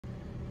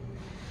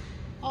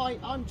Hi,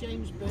 I'm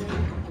James Byrne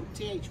of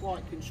TH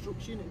White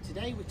Construction, and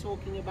today we're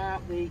talking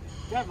about the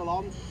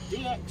Develon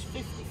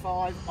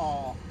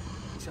DX55R.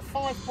 It's a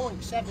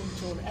 5.7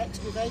 tonne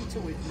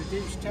excavator with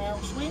reduced tail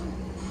swing.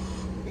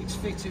 It's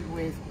fitted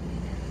with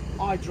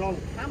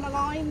hydraulic hammer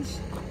lines,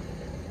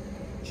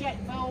 check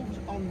valves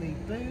on the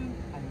boom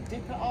and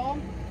dipper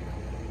arm.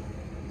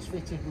 It's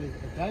fitted with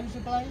a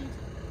dozer blade,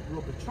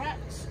 rubber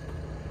tracks.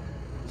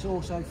 It's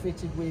also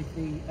fitted with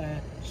the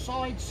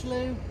side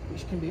slew,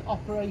 which can be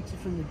operated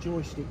from the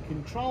joystick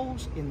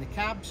controls in the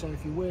cab. So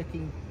if you're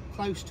working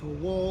close to a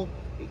wall,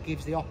 it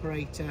gives the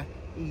operator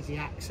easy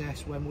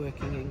access when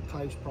working in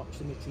close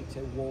proximity to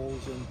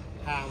walls and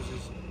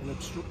houses and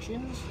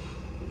obstructions.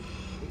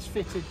 It's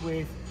fitted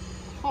with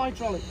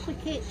hydraulic quick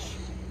hitch,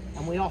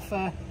 and we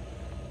offer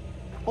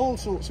all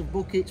sorts of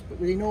buckets, but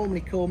they normally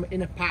come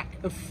in a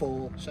pack of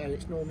 4. So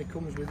it normally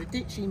comes with a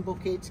ditching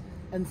bucket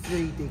and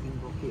 3 digging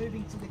buckets.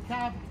 Moving to the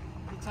cab,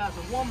 it has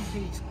a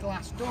one-piece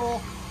glass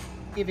door,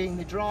 giving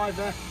the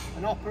driver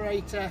and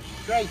operator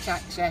great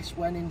access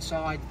when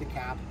inside the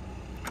cab.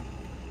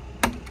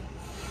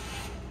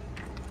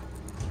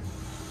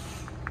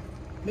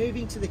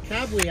 Moving to the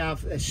cab, we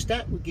have a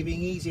step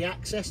giving easy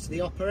access to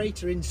the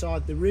operator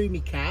inside the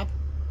roomy cab.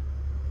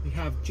 We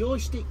have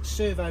joystick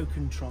servo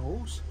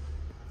controls,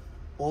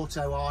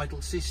 auto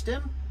idle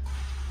system.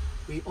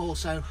 We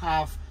also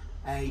have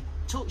a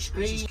touchscreen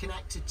which is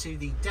connected to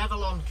the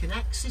Develon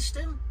Connect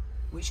system,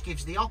 which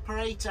gives the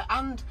operator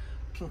and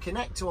can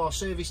connect to our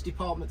service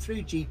department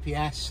through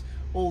GPS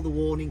all the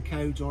warning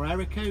codes or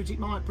error codes it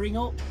might bring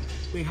up.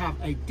 We have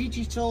a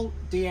digital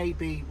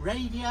DAB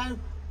radio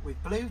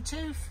with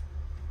Bluetooth,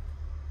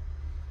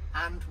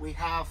 and we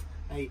have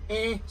an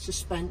air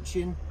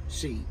suspension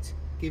seat,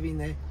 giving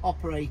the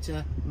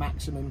operator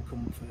maximum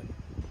comfort.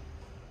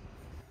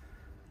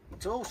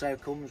 It also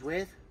comes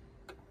with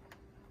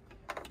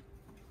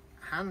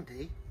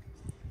handy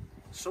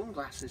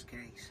sunglasses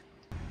case.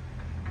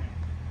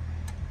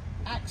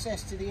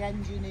 Access to the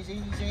engine is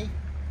easy,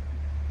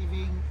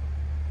 giving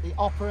the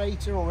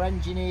operator or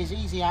engineers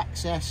easy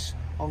access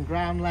on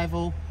ground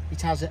level.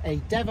 It has a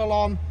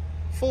Develon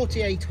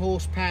 48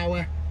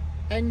 horsepower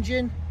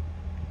engine.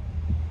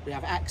 We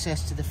have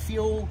access to the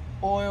fuel,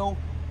 oil,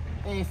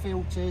 air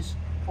filters,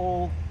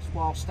 all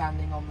while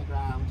standing on the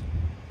ground.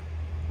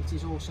 It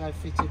is also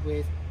fitted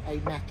with a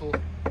metal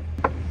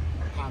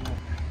panel.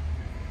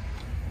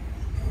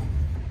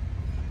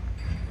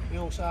 We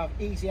also have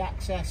easy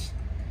access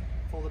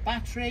for the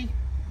battery,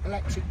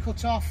 electric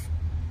cut-off,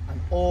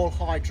 and all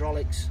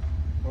hydraulics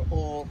are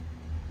all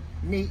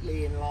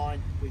neatly in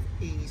line with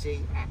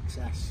easy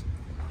access.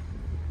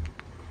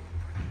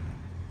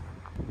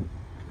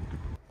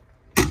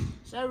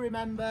 So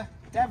remember,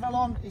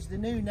 Develon is the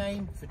new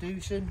name for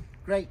Doosan.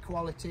 Great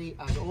quality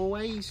as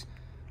always.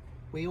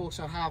 We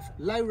also have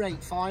low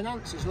rate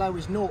finance, as low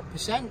as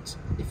 0%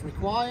 if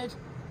required.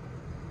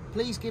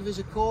 Please give us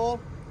a call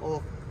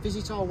or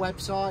visit our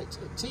website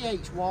at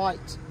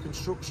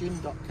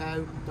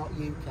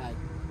thwhiteconstruction.co.uk.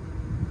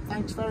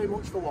 Thanks very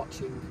much for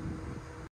watching.